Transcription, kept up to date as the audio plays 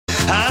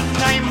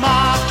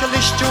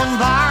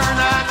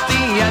Lisdoonvarna at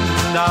the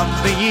end of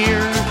the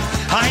year.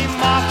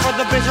 I'm off for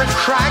the bitter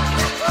crack,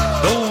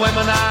 the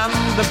women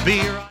and the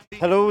beer.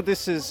 Hello,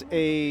 this is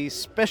a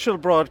special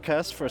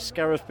broadcast for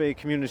Scariff Bay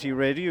Community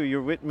Radio.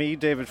 You're with me,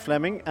 David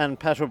Fleming, and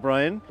Pat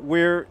O'Brien.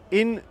 We're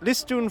in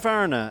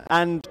Lisdoonvarna,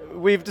 and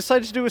we've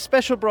decided to do a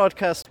special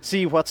broadcast,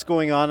 see what's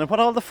going on and what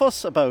all the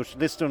fuss about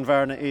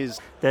Lisdoonvarna is.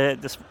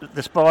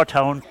 The sport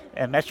town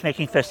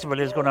matchmaking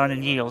festival is going on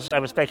in years. I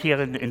was back here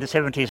in the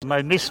 70s,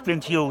 my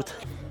misspent youth.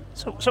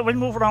 So we'll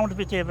move around a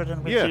bit, David,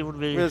 and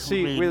we'll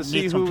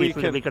see who we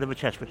can have a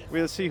chat with.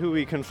 We'll see who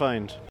we can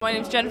find. My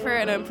name's Jennifer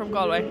and I'm from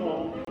Galway.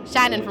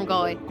 Shannon from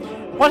Galway.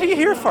 What are you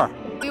here for?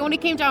 We only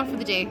came down for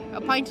the day,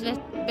 a pint and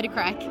a bit of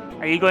crack.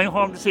 Are you going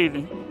home this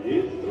evening?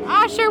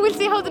 Sure, we'll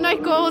see how the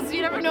night goes,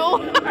 you never know.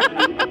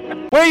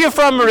 Where are you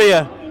from,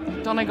 Maria?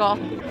 Donegal.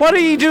 What are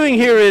you doing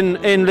here in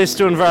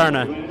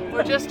Lisdoonvarna?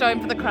 We're just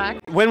down for the crack.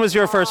 When was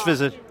your first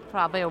visit?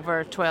 Probably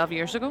over 12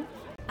 years ago.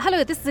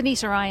 Hello, this is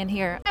Anita Ryan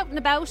here. Out and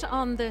about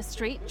on the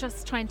street,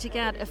 just trying to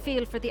get a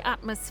feel for the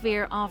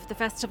atmosphere of the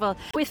festival.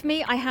 With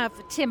me, I have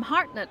Tim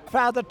Hartnett.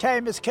 Father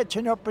Time is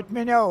catching up with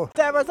me now. If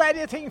there was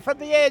anything for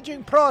the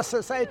ageing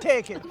process, I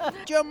take it.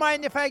 Do you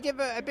mind if I give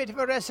a bit of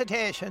a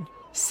recitation?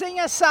 Sing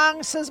a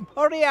song, says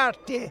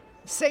Moriarty,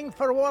 sing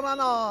for one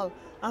and all.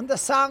 And the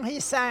song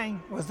he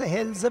sang was The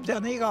Hills of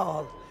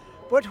Donegal.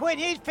 But when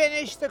he'd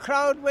finished, the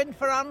crowd went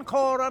for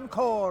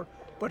encore.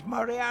 But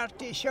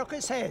Moriarty shook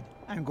his head.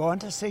 I'm going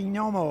to sing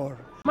no more.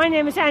 My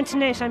name is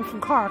Antoinette, I'm from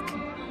Cork.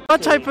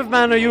 What type of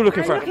man are you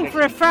looking for? I'm looking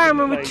for a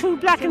farmer with 2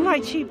 black and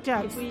white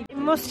sheepdogs. You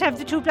must have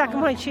the 2 black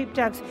and white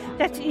sheepdogs.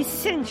 That's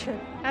essential,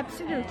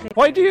 absolutely.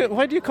 Why do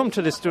you come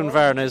to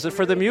Lisdoonvarna? Is it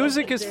for the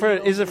music? Is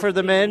it for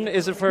the men?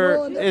 Is it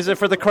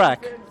for the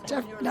crack?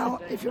 Now,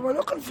 if you were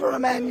looking for a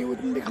man, you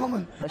wouldn't be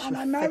coming. And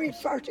I'm married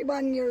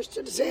 41 years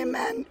to the same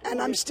man,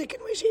 and I'm sticking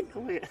with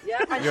him.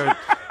 Yeah,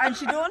 and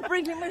she don't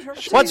bring him with her.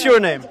 What's your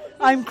name?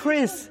 I'm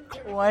Chris.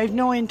 Oh, I've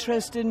no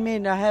interest in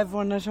men. I have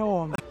one at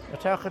home. We're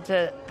talking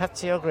to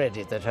Patsy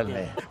O'Grady, they tell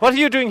me. What are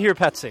you doing here,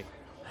 Patsy?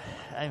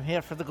 I'm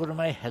here for the good of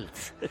my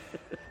health.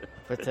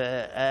 But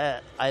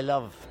I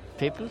love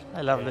people.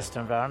 I love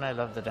Lisdoonvarna. I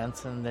love the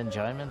dancing, the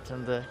enjoyment,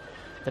 and the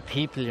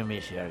people you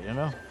meet here, you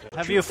know.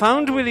 Have you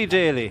found Willie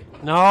Daly?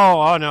 No.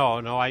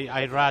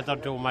 I'd rather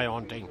do my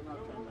own thing.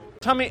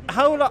 Tommy,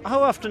 how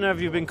often have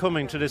you been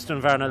coming to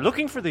Lisdoonvarna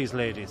looking for these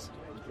ladies?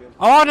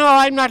 Oh, no,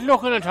 I'm not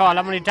looking at all.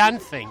 I'm only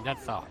dancing,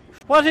 that's all.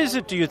 What is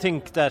it, do you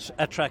think, that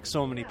attracts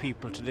so many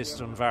people to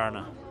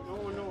Lisdoonvarna?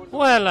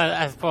 Well,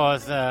 I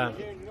suppose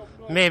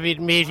maybe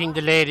meeting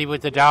the lady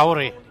with the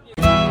dowry.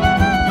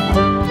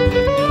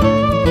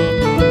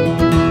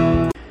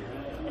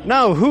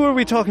 Now, who are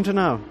we talking to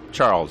now?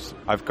 Charles.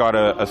 I've got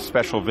a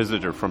special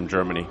visitor from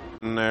Germany.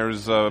 And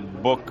there's a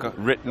book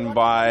written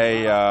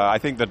by, I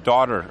think, the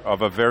daughter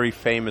of a very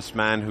famous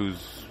man who's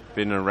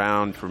been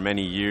around for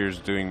many years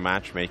doing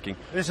matchmaking.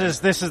 This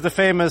is the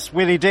famous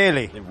Willie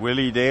Daly.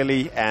 Willie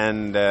Daly,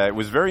 and it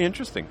was very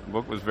interesting. The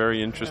book was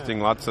very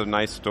interesting, lots of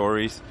nice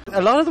stories.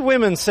 A lot of the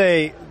women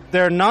say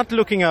they're not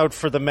looking out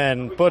for the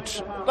men,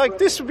 but like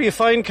this would be a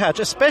fine catch,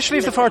 especially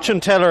if the fortune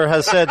teller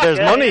has said there's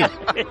money.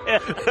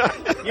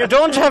 You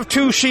don't have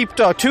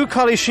 2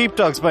 collie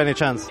sheepdogs by any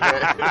chance.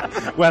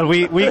 Well,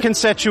 we can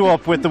set you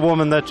up with the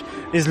woman that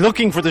is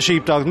looking for the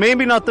sheepdogs.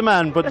 Maybe not the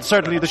man, but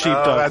certainly the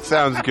sheepdog. Oh, that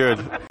sounds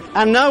good.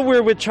 And now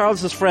we're with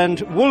Charles's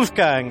friend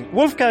Wolfgang.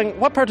 Wolfgang,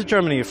 what part of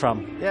Germany are you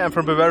from? Yeah, I'm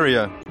from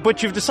Bavaria.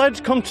 But you've decided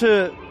to come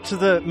to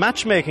the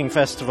matchmaking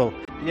festival.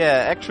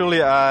 Yeah,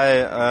 actually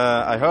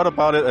I heard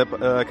about it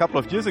a couple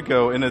of years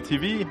ago in a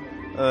TV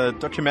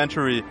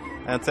documentary,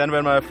 and then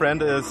when my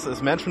friend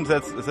is mentioned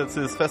that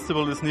this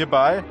festival is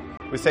nearby,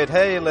 we said,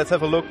 hey, let's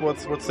have a look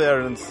what's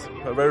there, and it's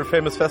a very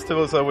famous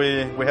festival, so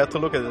we had to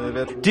look at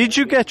it. Did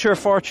you get your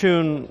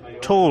fortune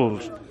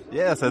told?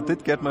 Yes, I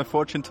did get my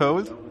fortune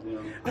told.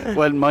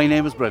 Well, my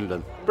name is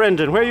Brendan.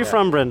 Brendan, where are you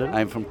from, Brendan?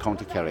 I'm from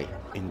County Kerry.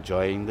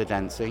 Enjoying the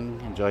dancing,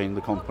 enjoying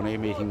the company,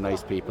 meeting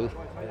nice people.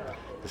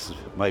 This is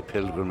my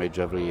pilgrimage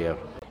every year.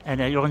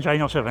 And you're enjoying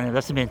yourself, and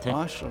that's the main thing.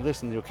 Oh, sure,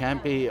 listen, you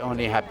can't be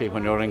only happy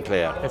when you're in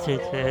Clare. That's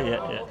it,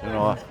 yeah. You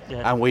know,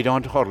 and we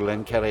don't hurl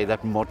in Kerry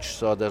that much,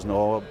 so there's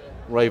no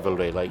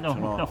rivalry, like, you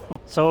know. No.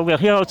 So we're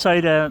here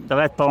outside the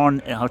Rathbone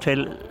Hotel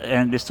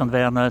in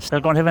Lisdoonvarna.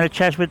 We're going to have a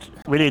chat with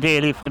Willie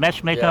Daly, the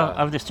matchmaker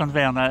of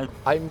Lisdoonvarna.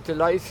 I'm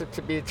delighted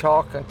to be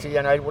talking to you,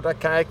 and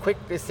can I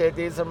quickly say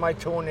these are my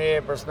 2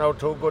 neighbours now,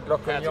 2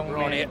 good-looking young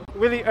men.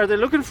 Willie, are they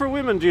looking for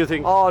women, do you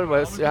think?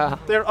 Always, yeah.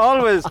 They're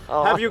always.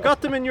 Have you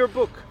got them in your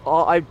book?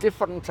 Oh, I've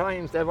different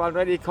times. They've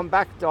already come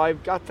back, though.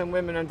 I've got them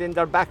women, and then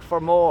they're back for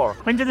more.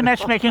 When did the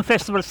matchmaking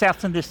festival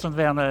start in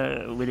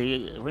Lisdoonvarna,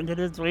 Willie? When did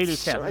it really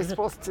start? I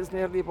suppose it's was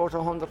nearly about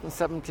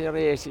 170 or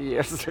 80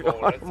 years ago,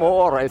 or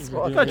more, I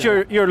suppose. But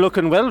you're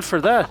looking well for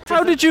that.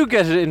 How did you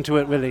get into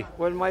it, Willie?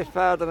 Well, my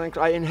father and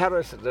I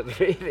inherited it,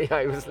 really.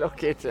 I was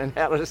lucky to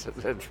inherit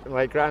it.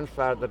 My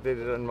grandfather did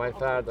it and my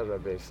father a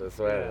bit as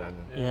well.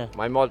 And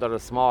my mother a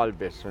small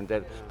bit.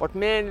 But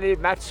mainly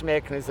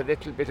matchmaking is a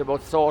little bit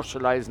about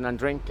socialising and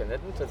drinking,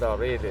 isn't it, though,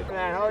 really?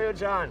 Man, how are you,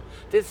 John?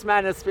 This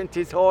man has spent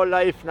his whole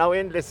life now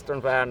in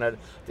Lisdoonvarna.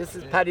 This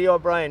is Paddy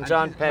O'Brien,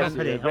 John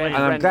Paddy. And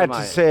I'm glad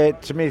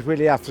to meet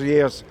Willie after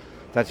years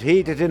that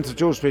he did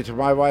introduce me to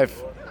my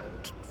wife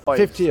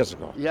 50 years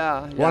ago.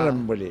 Yeah. One of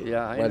them, Willie.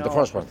 Yeah, well, the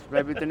first one.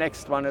 Maybe the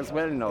next one as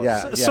well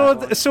now.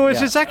 So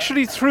it is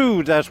actually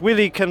true that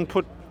Willie can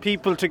put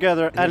people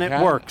together and it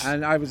works.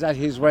 And I was at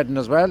his wedding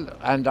as well,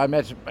 and I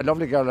met a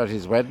lovely girl at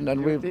his wedding,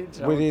 and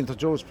Willie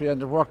introduced me,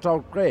 and it worked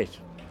out great.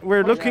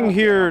 We're looking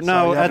here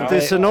now at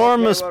this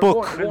enormous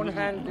book. One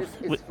hand is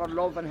for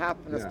love and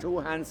happiness, two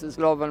hands is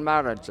love and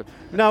marriage.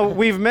 Now,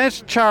 we've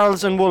met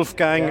Charles and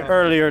Wolfgang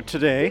earlier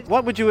today.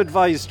 What would you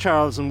advise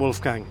Charles and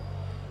Wolfgang?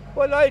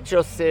 Well, I'd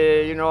just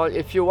say,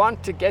 if you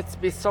want to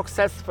be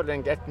successful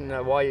in getting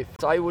a wife,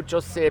 I would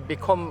just say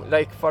become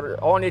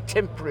for only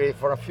temporary,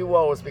 for a few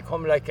hours,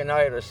 become like an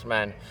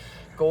Irishman.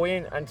 Go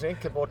in and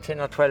drink about 10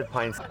 or 12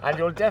 pints, and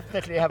you'll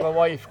definitely have a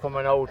wife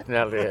coming out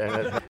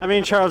nearly. I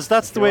mean, Charles,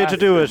 that's the way to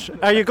do it.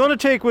 Are you going to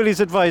take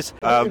Willie's advice?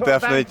 I'll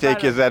definitely take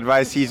his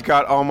advice. He's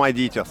got all my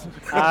details.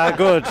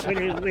 Good.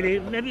 Willie,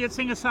 maybe you'd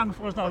sing a song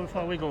for us now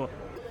before we go.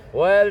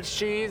 Well,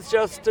 she's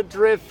just a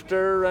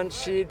drifter and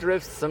she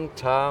drifts from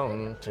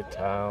town to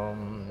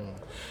town.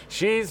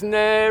 She's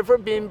never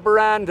been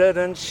branded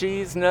and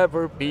she's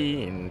never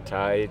been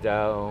tied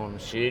down.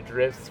 She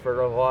drifts for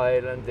a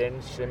while and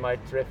then she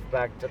might drift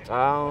back to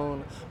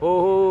town.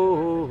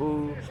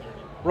 Oh.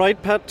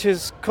 Right, Pat,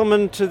 'tis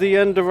coming to the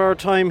end of our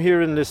time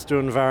here in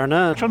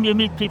Lisdoonvarna. You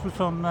meet people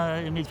from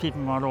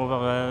all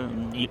over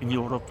in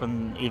Europe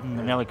and even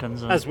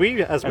Americans. As we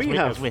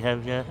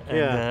have, yeah.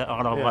 And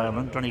all over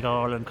Ireland,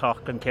 Donegal and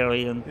Cork and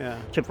Kerry and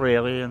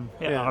Tipperary and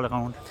all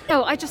around.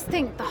 No, I just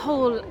think the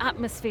whole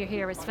atmosphere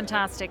here is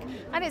fantastic,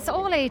 and it's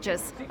all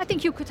ages. I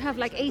think you could have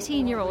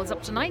 18-year-olds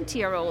up to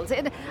 90-year-olds,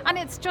 and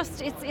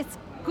it's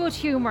good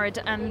humoured,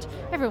 and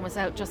everyone was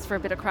out just for a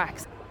bit of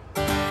cracks.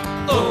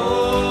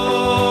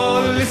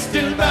 Oh,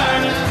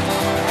 Lisdoonvarna,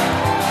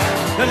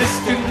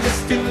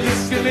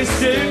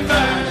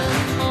 Lisdoonvarna.